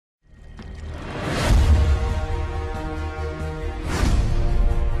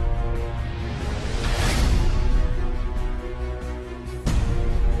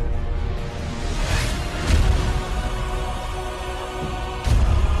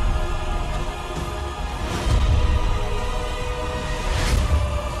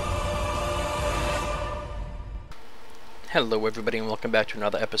Hello everybody and welcome back to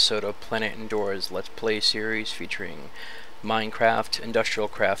another episode of Planet Endora's Let's Play series featuring Minecraft,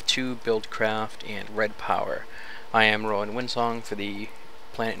 IndustrialCraft 2, BuildCraft, and RedPower. I am Rowan Winsong for the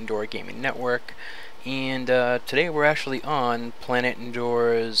Planet Endora Gaming Network, and today we're actually on Planet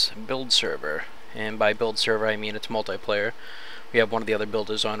Endora's build server. And by build server I mean it's multiplayer. We have one of the other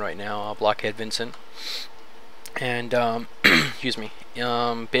builders on right now, Blockhead Vincent. And, excuse me,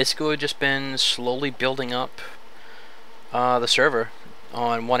 basically we've just been slowly building up the server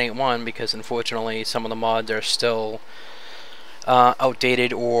on 1.8.1 because unfortunately some of the mods are still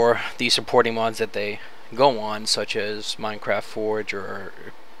outdated, or the supporting mods that they go on, such as Minecraft Forge or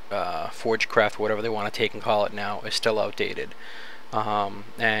ForgeCraft, whatever they want to take and call it now, is still outdated. And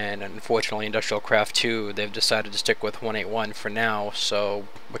unfortunately IndustrialCraft 2, they've decided to stick with 1.8.1 for now, so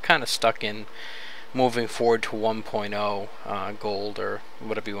we're kind of stuck in moving forward to 1.0 gold, or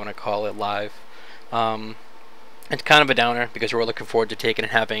whatever you want to call it, live. It's kind of a downer because we're looking forward to taking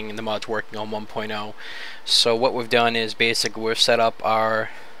and having the mods working on 1.0. So what we've done is basically we've set up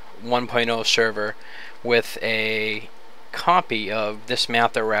our 1.0 server with a copy of this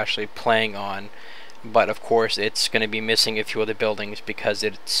map that we're actually playing on, but of course it's going to be missing a few of the buildings because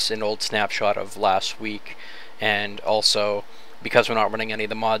it's an old snapshot of last week, and also because we're not running any of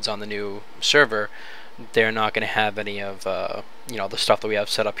the mods on the new server, they're not going to have any of you know, the stuff that we have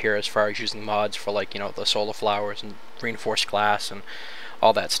set up here as far as using mods for, like, you know, the solar flowers and reinforced glass and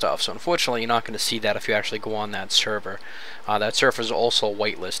all that stuff. So unfortunately you're not going to see that if you actually go on that server. That server is also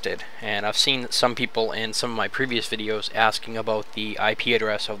whitelisted, and I've seen some people in some of my previous videos asking about the IP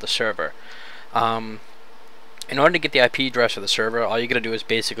address of the server. In order to get the IP address of the server, all you got to do is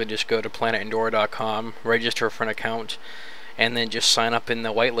basically just go to planetendora.com, register for an account, and then just sign up in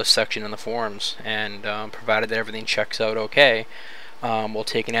the whitelist section in the forums, and provided that everything checks out okay, we'll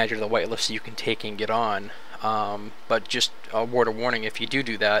take and add you to the whitelist so you can take and get on. But just a word of warning, if you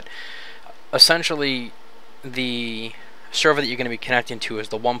do that, essentially the server that you're going to be connecting to is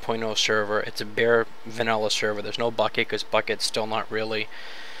the 1.0 server. It's a bare vanilla server. There's no Bukkit because Bukkit's still not really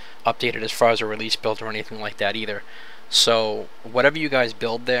updated as far as a release build or anything like that either. So whatever you guys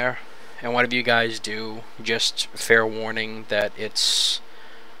build there, and whatever you guys do, just fair warning that it's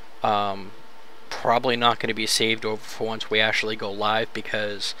probably not going to be saved over for once we actually go live,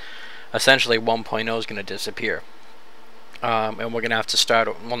 because essentially 1.0 is going to disappear. And we're going to have to start,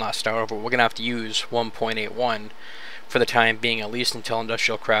 well, not start over, we're going to have to use 1.8.1 for the time being, at least until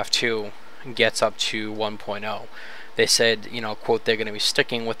IndustrialCraft 2 gets up to 1.0. They said, you know, quote, they're going to be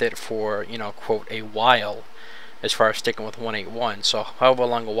sticking with it for, you know, quote, a while, as far as sticking with 1.8.1. So however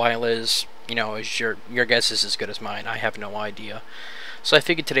long a while is, you know, is your guess is as good as mine. I have no idea. So I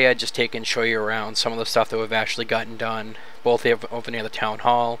figured today I'd just take and show you around some of the stuff that we've actually gotten done, both over near the town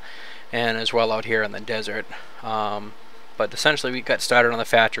hall and as well out here in the desert. But essentially we got started on the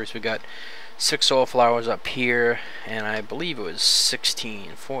factories. We got 6 solar flowers up here, and I believe it was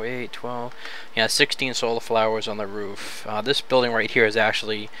 16, 4, 8, 12, yeah, 16 solar flowers on the roof. This building right here is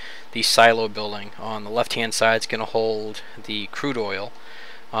actually the silo building. On the left hand side is going to hold the crude oil,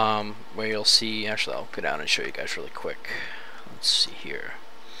 where you'll see, actually I'll go down and show you guys really quick. Let's see here.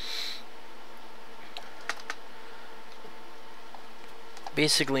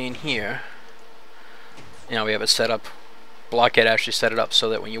 Basically in here, you know, we have it set up. Blockhead actually set it up so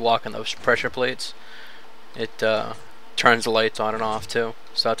that when you walk on those pressure plates, it turns the lights on and off too.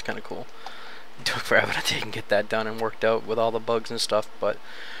 So that's kind of cool. It took forever to take and get that done and worked out with all the bugs and stuff. But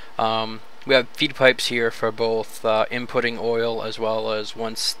we have feed pipes here for both inputting oil, as well as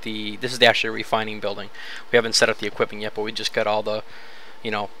once this is the actual refining building. We haven't set up the equipment yet, but we just got all the,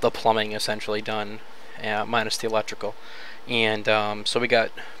 you know, the plumbing essentially done, minus the electrical. And so we got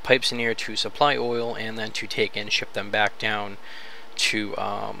pipes in here to supply oil, and then to take and ship them back down to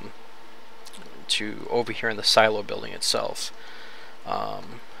over here in the silo building itself.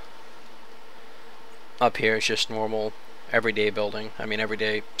 Up here is just normal everyday building, I mean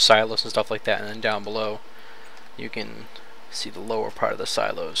everyday silos and stuff like that, and then down below you can see the lower part of the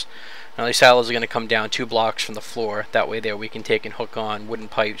silos. Now these silos are going to come down 2 blocks from the floor. That way there we can take and hook on wooden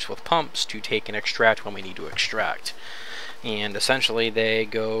pipes with pumps to take and extract when we need to extract. And essentially they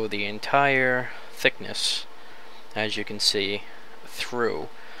go the entire thickness, as you can see, through.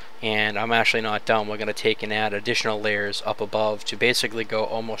 And I'm actually not done. We're going to take and add additional layers up above to basically go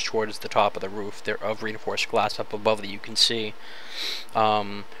almost towards the top of the roof there of reinforced glass up above that you can see,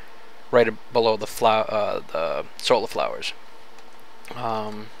 right below the solar flowers.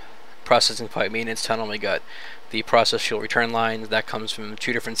 Processing pipe maintenance tunnel, we got the process fuel return lines. That comes from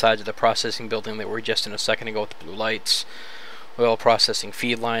 2 different sides of the processing building that were just in a second ago with the blue lights. Oil processing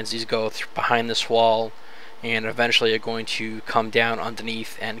feed lines, these go behind this wall and eventually are going to come down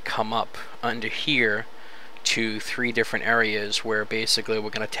underneath and come up under here to 3 different areas where basically we're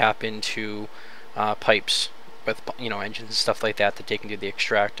going to tap into pipes with, you know, engines and stuff like that they can do the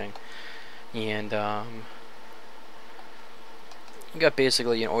extracting. And you got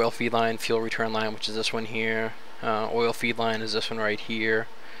basically an oil feed line, fuel return line, which is this one here. Oil feed line is this one right here.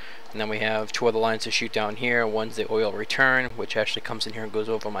 And then we have 2 other lines to shoot down here. One's the oil return, which actually comes in here and goes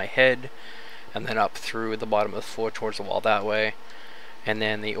over my head, and then up through the bottom of the floor towards the wall that way. And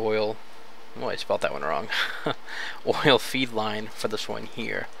then the oil, oh, I spelled that one wrong. Oil feed line for this one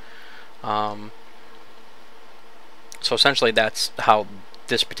here. So essentially that's how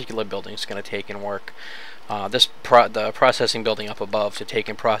this particular building is going to take and work. The processing building up above to take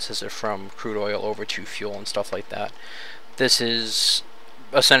and process it from crude oil over to fuel and stuff like that. This is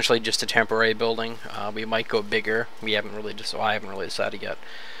essentially just a temporary building. We might go bigger. I haven't really decided yet.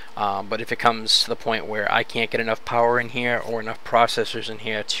 But if it comes to the point where I can't get enough power in here or enough processors in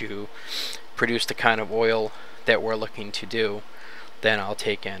here to produce the kind of oil that we're looking to do, then I'll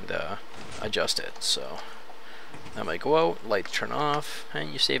take and adjust it. So I might go out, lights turn off,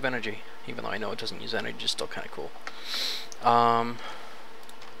 and you save energy. Even though I know it doesn't use energy, it's still kind of cool.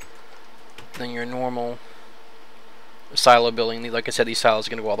 Then your normal silo building, like I said, these silos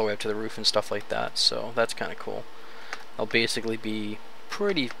are going to go all the way up to the roof and stuff like that, so that's kind of cool. They'll basically be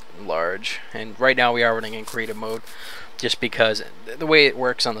pretty large, and right now we are running in creative mode just because the way it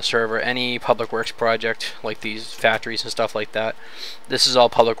works on the server, any public works project like these factories and stuff like that, this is all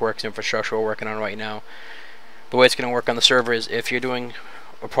public works infrastructure we're working on right now. The way it's going to work on the server is if you're doing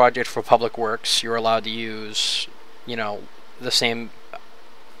a project for public works, you're allowed to use, you know, the same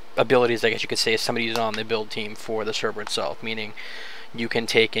abilities, I guess you could say, as somebody who's on the build team for the server itself, meaning you can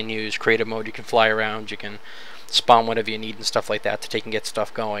take and use creative mode, you can fly around, you can spawn whatever you need and stuff like that to take and get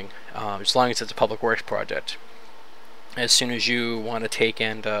stuff going, as long as it's a public works project. As soon as you want to take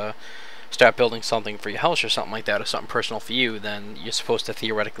and start building something for your house or something like that, or something personal for you, then you're supposed to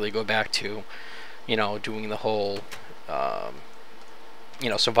theoretically go back to, you know, doing the whole you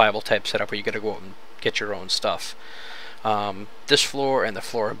know, survival type setup where you got to go out and get your own stuff. This floor and the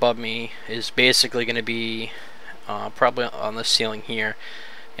floor above me is basically going to be probably on the ceiling here,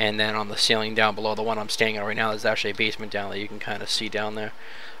 and then on the ceiling down below, the one I'm standing on right now, there's actually a basement down there you can kind of see down there.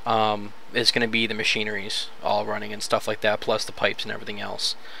 It's going to be the machineries all running and stuff like that, plus the pipes and everything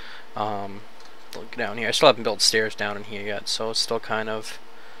else. Look down here, I still haven't built stairs down in here yet, so it's still kind of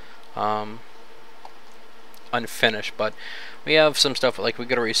unfinished, but we have some stuff like we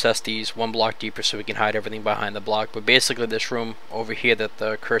got to recess these 1 block deeper so we can hide everything behind the block. But basically this room over here that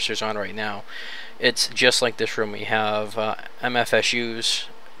the cursor's on right now, it's just like this room. We have MFSUs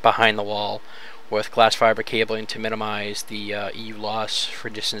behind the wall with glass fiber cabling to minimize the EU loss for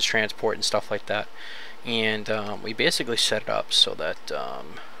distance transport and stuff like that. And we basically set it up so that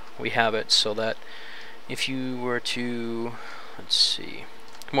we have it so that if you were to, let's see,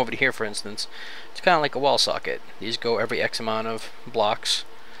 come over to here for instance, it's kind of like a wall socket. These go every X amount of blocks,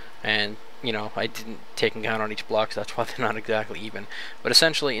 and you know, I didn't take and count on each block, so that's why they're not exactly even. But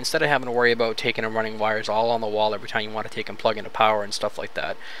essentially, instead of having to worry about taking and running wires all on the wall every time you want to take and plug into power and stuff like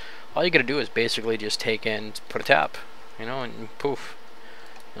that, all you gotta do is basically just take and put a tap, you know, and poof,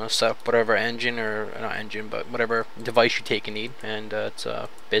 you know, set up whatever engine, or not engine, but whatever device you take and need, and it's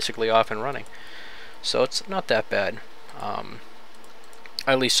basically off and running. So it's not that bad,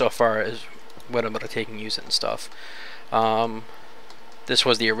 at least so far as what I'm going to take and use it and stuff. This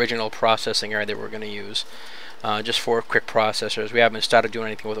was the original processing area that we're going to use, just for quick processors. We haven't started doing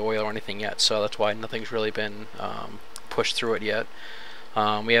anything with oil or anything yet, so that's why nothing's really been pushed through it yet.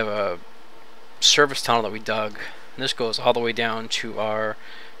 We have a service tunnel that we dug, and this goes all the way down to our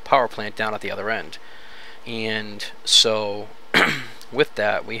power plant down at the other end. And so with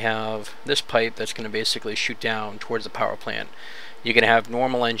that, we have this pipe that's going to basically shoot down towards the power plant. You're going to have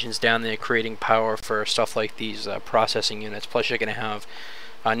normal engines down there creating power for stuff like these processing units, plus you're going to have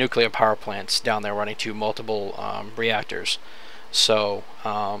nuclear power plants down there running to multiple reactors. So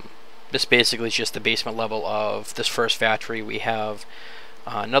this basically is just the basement level of this first factory. We have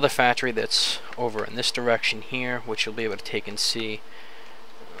another factory that's over in this direction here, which you'll be able to take and see.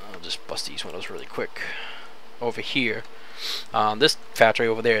 I'll just bust these windows really quick. Over here, this factory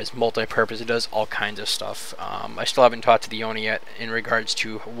over there is multi-purpose. It does all kinds of stuff. I still haven't talked to the owner yet in regards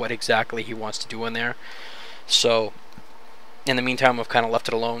to what exactly he wants to do in there. So in the meantime, I've kind of left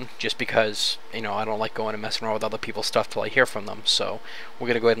it alone just because, you know, I don't like going and messing around with other people's stuff till I hear from them. So we're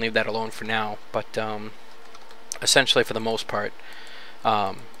going to go ahead and leave that alone for now. But essentially, for the most part,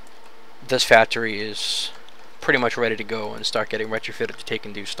 this factory is pretty much ready to go and start getting retrofitted to take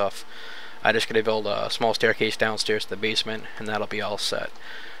and do stuff. I just gotta build a small staircase downstairs to the basement, and that'll be all set.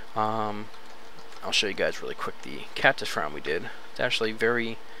 I'll show you guys really quick the cactus farm we did. It's actually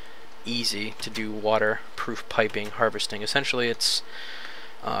very easy to do waterproof piping harvesting. Essentially, it's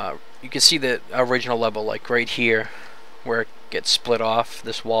you can see the original level, like right here where it gets split off.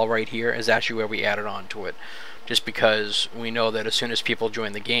 This wall right here is actually where we added on to it, just because we know that as soon as people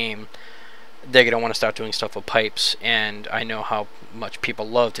join the game, they're going to want to start doing stuff with pipes, and I know how much people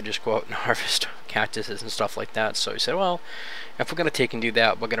love to just go out and harvest cactuses and stuff like that. So we said, well, if we're going to take and do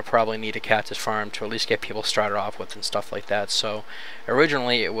that, we're going to probably need a cactus farm to at least get people started off with and stuff like that. So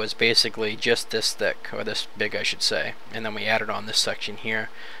originally it was basically just this thick, or this big I should say, and then we added on this section here,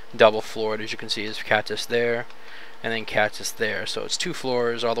 double floored. As you can see, is cactus there and then cactus there, so it's 2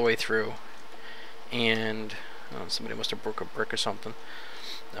 floors all the way through. And somebody must have broke a brick or something.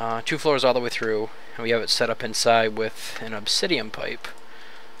 2 floors all the way through, and we have it set up inside with an obsidian pipe,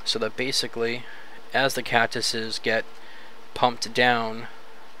 so that basically as the cactuses get pumped down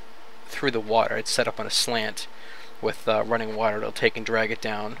through the water, it's set up on a slant with running water. It'll take and drag it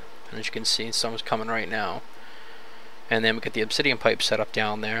down, and as you can see, someone's coming right now. And then we get the obsidian pipe set up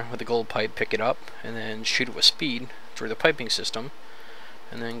down there with the gold pipe, pick it up, and then shoot it with speed through the piping system,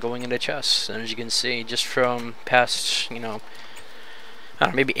 and then going into chests. And as you can see, just from past, you know,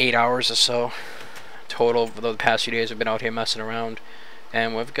 maybe 8 hours or so total for the past few days, we've been out here messing around,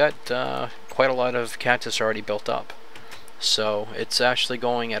 and we've got quite a lot of cactus already built up. So it's actually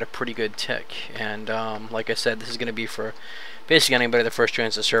going at a pretty good tick, and like I said, this is going to be for basically anybody that first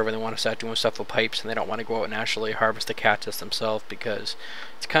joins the server and they want to start doing stuff with pipes and they don't want to go out and actually harvest the cactus themselves, because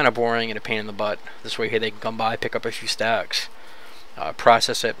it's kind of boring and a pain in the butt. This way here they can come by, pick up a few stacks,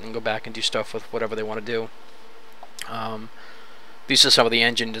 process it, and go back and do stuff with whatever they want to do. These are some of the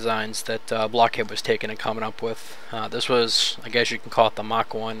engine designs that Blockhead was taking and coming up with. This was, I guess you can call it the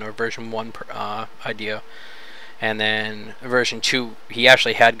Mach 1 or version 1 idea. And then version 2 he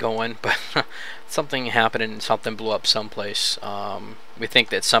actually had going, but something happened and something blew up someplace. We think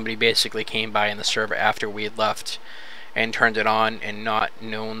that somebody basically came by in the server after we had left and turned it on and not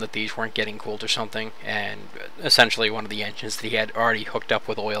known that these weren't getting cooled or something, and essentially one of the engines that he had already hooked up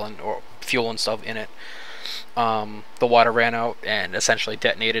with oil and or fuel and stuff in it, the water ran out and essentially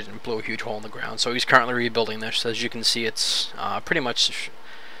detonated and blew a huge hole in the ground. So he's currently rebuilding this. So as you can see, it's pretty much,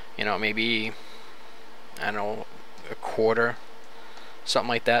 you know, maybe, I don't know, a quarter, something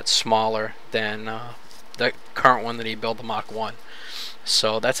like that, smaller than the current one that he built, the Mach 1.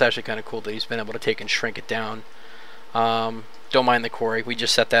 So that's actually kind of cool that he's been able to take and shrink it down. Don't mind the quarry. We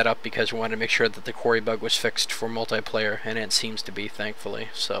just set that up because we wanted to make sure that the quarry bug was fixed for multiplayer, and it seems to be, thankfully.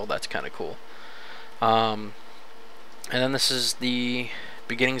 So that's kind of cool. And then this is the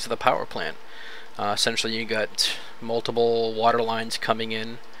beginnings of the power plant. Essentially, you got multiple water lines coming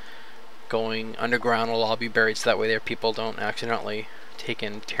in, going underground. Will all be buried so that way there people don't accidentally take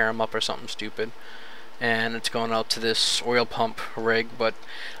and tear them up or something stupid. And it's going out to this oil pump rig, but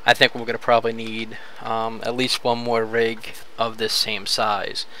I think we're going to probably need at least one more rig of this same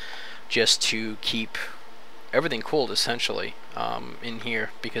size just to keep everything cooled, essentially, in here,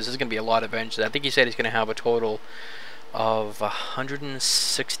 because there's going to be a lot of engines. I think he said he's going to have a total of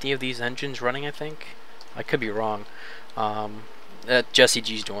 160 of these engines running, I think. I could be wrong. Jesse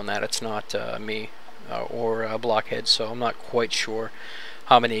G's doing that. It's not me or Blockhead, so I'm not quite sure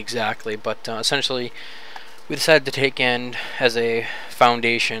how many exactly, but essentially we decided to take and, as a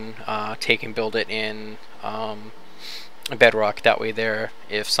foundation, take and build it in bedrock. That way there,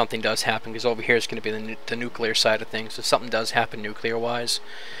 if something does happen, because over here is going to be the nuclear side of things, if something does happen nuclear wise,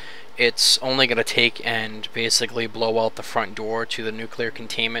 it's only going to take and basically blow out the front door to the nuclear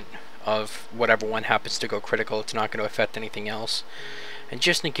containment of whatever one happens to go critical. It's not going to affect anything else. And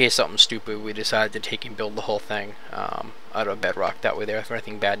just in case something stupid, we decided to take and build the whole thing out of bedrock. That way there, if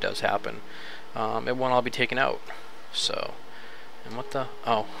anything bad does happen, it won't all be taken out. So, and what the,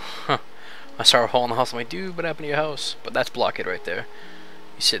 oh, I saw a hole in the house. I'm like, dude, what happened to your house? But that's Blockhead right there.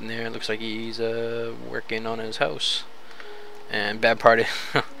 He's sitting there. It looks like he's working on his house. And bad part is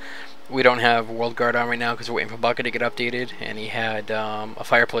we don't have World Guard on right now because we're waiting for Bukkit to get updated. And he had a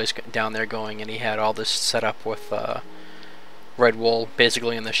fireplace down there going, and he had all this set up with red wool,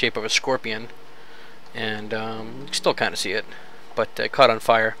 basically in the shape of a scorpion. And you can still kind of see it, but it caught on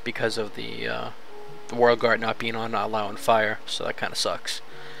fire because of the World Guard not being on, not allowing fire. So that kind of sucks.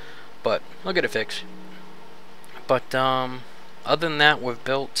 But I'll get it fixed. But other than that, we've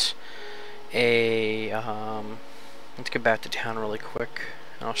built a let's get back to town really quick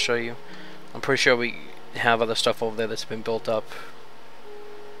and I'll show you. I'm pretty sure we have other stuff over there that's been built up.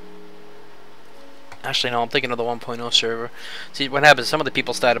 Actually, no, I'm thinking of the 1.0 server. See, what happens, some of the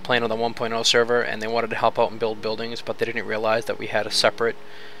people started playing on the 1.0 server, and they wanted to help out and build buildings, but they didn't realize that we had a separate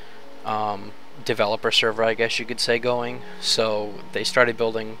developer server, I guess you could say, going. So they started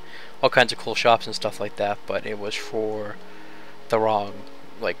building all kinds of cool shops and stuff like that, but it was for the wrong,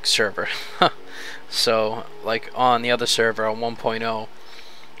 like, server. So, like, on the other server, on 1.0,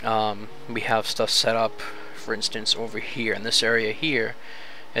 we have stuff set up, for instance, over here, in this area here.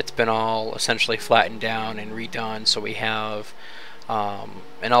 It's been all essentially flattened down and redone, so we have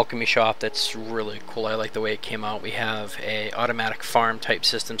an alchemy shop that's really cool. I like the way it came out. We have a automatic farm type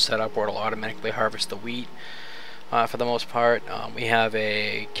system set up where it'll automatically harvest the wheat for the most part. We have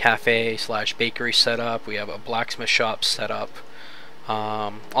a cafe / bakery set up. We have a blacksmith shop set up.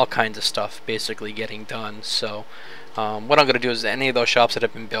 All kinds of stuff basically getting done. So what I'm going to do is any of those shops that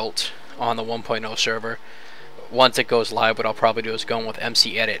have been built on the 1.0 server, once it goes live, what I'll probably do is go in with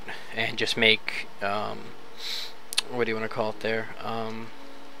MC Edit and just make, what do you want to call it there?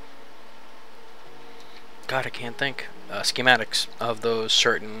 God, I can't think. Schematics of those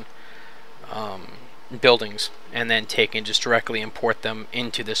certain buildings, and then take and just directly import them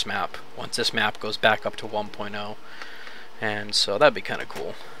into this map once this map goes back up to 1.0. And so that'd be kind of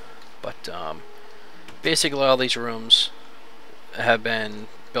cool. But basically all these rooms have been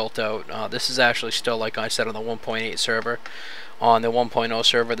built out. This is actually still, like I said, on the 1.8 server. On the 1.0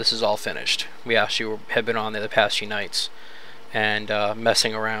 server, this is all finished. We actually have been on there the past few nights and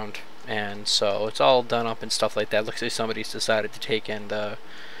messing around, and so it's all done up and stuff like that. Looks like somebody's decided to take and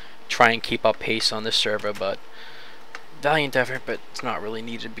try and keep up pace on this server, but valiant effort, but it's not really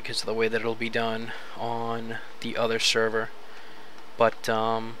needed because of the way that it'll be done on the other server. But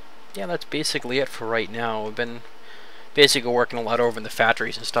yeah, that's basically it for right now. We've been basically working a lot over in the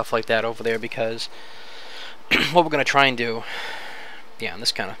factories and stuff like that over there, because what we're going to try and do, yeah, and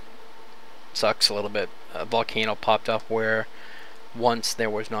this kind of sucks a little bit, a volcano popped up where once there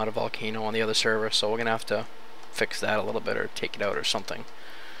was not a volcano on the other server, so we're going to have to fix that a little bit or take it out or something.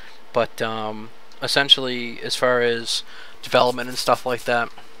 But essentially, as far as development and stuff like that,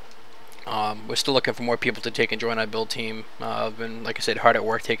 we're still looking for more people to take and join our build team. I've been, like I said, hard at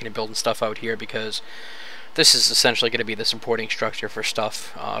work taking and building stuff out here, because this is essentially going to be the supporting structure for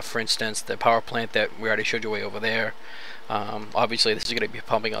stuff. For instance, the power plant that we already showed you way over there. Obviously, this is going to be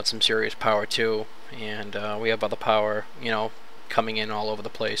pumping out some serious power too, and we have other power, you know, coming in all over the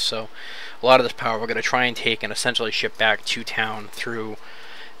place. So a lot of this power we're going to try and take and essentially ship back to town through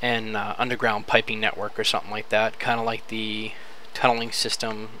an underground piping network or something like that, kind of like the tunneling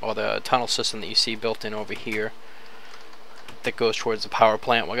system or the tunnel system that you see built in over here that goes towards the power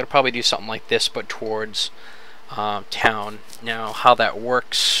plant. We're going to probably do something like this, but towards town. Now, how that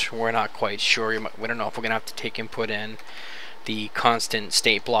works, we're not quite sure. We don't know if we're going to have to take and put in the constant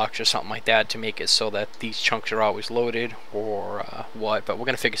state blocks or something like that to make it so that these chunks are always loaded, or what, but we're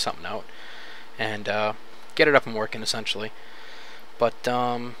going to figure something out and get it up and working, essentially. But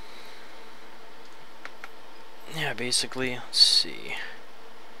yeah, basically, let's see.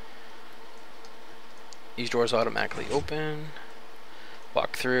 These doors automatically open,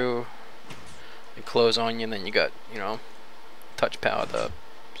 walk through, and close on you, and then you got, you know, touch power, the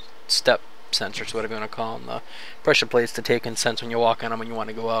step sensors, whatever you want to call them, the pressure plates to take and sense when you walk on them when you want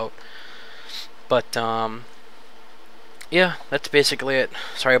to go out. But yeah, that's basically it.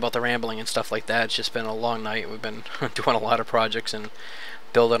 Sorry about the rambling and stuff like that. It's just been a long night. We've been doing a lot of projects and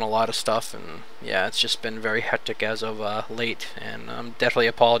building a lot of stuff, and yeah, it's just been very hectic as of late, and definitely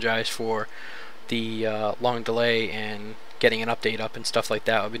apologize for the long delay in getting an update up and stuff like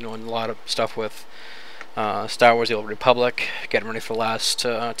that. I've been doing a lot of stuff with Star Wars: The Old Republic, getting ready for the last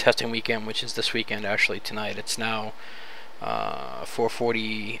testing weekend, which is this weekend, actually tonight. It's now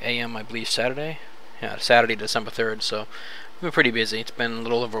 4:40 a.m. I believe, Saturday. Yeah, Saturday, December 3rd, so I've been pretty busy. It's been a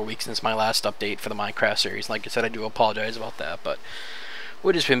little over a week since my last update for the Minecraft series. Like I said, I do apologize about that, but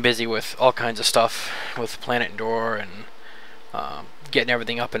we've just been busy with all kinds of stuff with Planet Endora and getting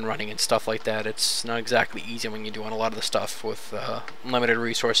everything up and running and stuff like that. It's not exactly easy when you're doing a lot of the stuff with limited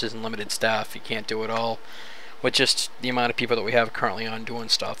resources and limited staff. You can't do it all with just the amount of people that we have currently on doing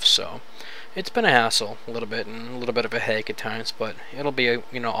stuff. So it's been a hassle a little bit, and a little bit of a headache at times, but it'll be,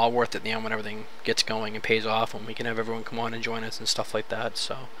 you know, all worth it in the end when everything gets going and pays off, and we can have everyone come on and join us and stuff like that.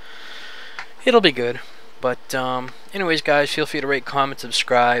 So it'll be good. But anyways, guys, feel free to rate, comment,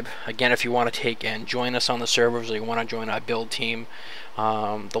 subscribe. Again, if you want to take and join us on the servers, or you want to join our build team,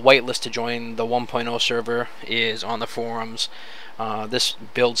 the whitelist to join the 1.0 server is on the forums. This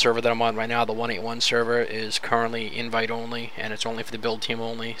build server that I'm on right now, the 181 server, is currently invite only, and it's only for the build team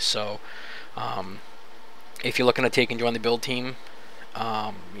only. So if you're looking to take and join the build team,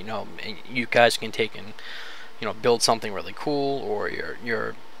 You know, you guys can take and, you know, build something really cool, or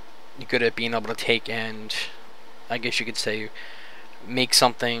you're good at being able to take and, I guess you could say, make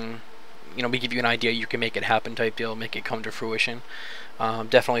something. You know, we give you an idea, you can make it happen type deal, make it come to fruition.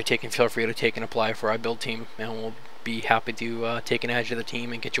 Definitely feel free to take and apply for our build team, and we'll be happy to take an edge of the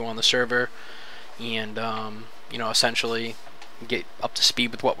team and get you on the server, and you know, essentially get up to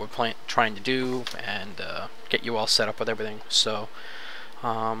speed with what we're trying to do, and get you all set up with everything. So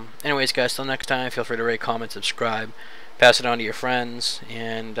anyways guys, till next time, feel free to rate, comment, subscribe, pass it on to your friends,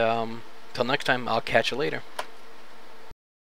 and till next time, I'll catch you later.